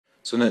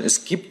sondern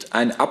es gibt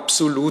ein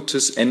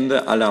absolutes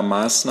Ende aller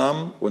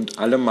Maßnahmen und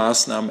alle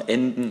Maßnahmen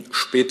enden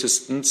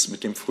spätestens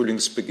mit dem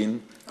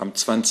Frühlingsbeginn am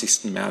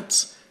 20.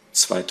 März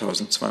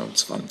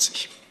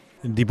 2022.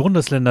 Die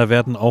Bundesländer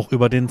werden auch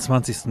über den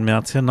 20.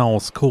 März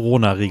hinaus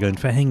Corona-Regeln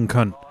verhängen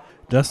können.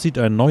 Das sieht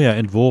ein neuer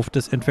Entwurf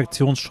des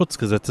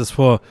Infektionsschutzgesetzes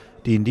vor,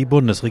 den die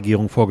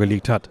Bundesregierung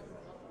vorgelegt hat.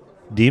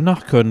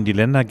 Demnach können die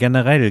Länder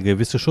generell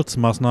gewisse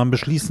Schutzmaßnahmen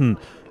beschließen.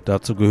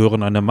 Dazu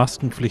gehören eine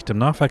Maskenpflicht im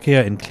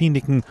Nahverkehr, in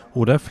Kliniken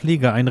oder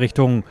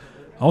Pflegeeinrichtungen,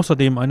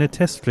 außerdem eine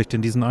Testpflicht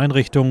in diesen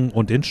Einrichtungen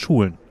und in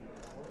Schulen.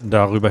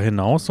 Darüber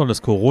hinaus soll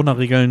es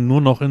Corona-Regeln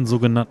nur noch in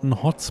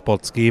sogenannten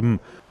Hotspots geben.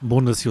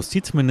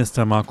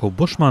 Bundesjustizminister Marco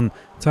Buschmann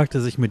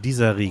zeigte sich mit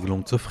dieser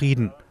Regelung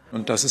zufrieden.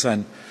 Und das ist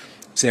ein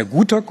sehr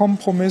guter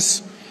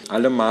Kompromiss.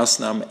 Alle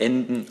Maßnahmen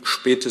enden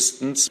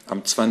spätestens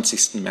am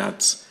 20.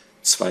 März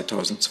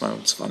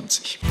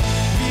 2022.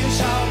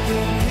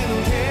 Wir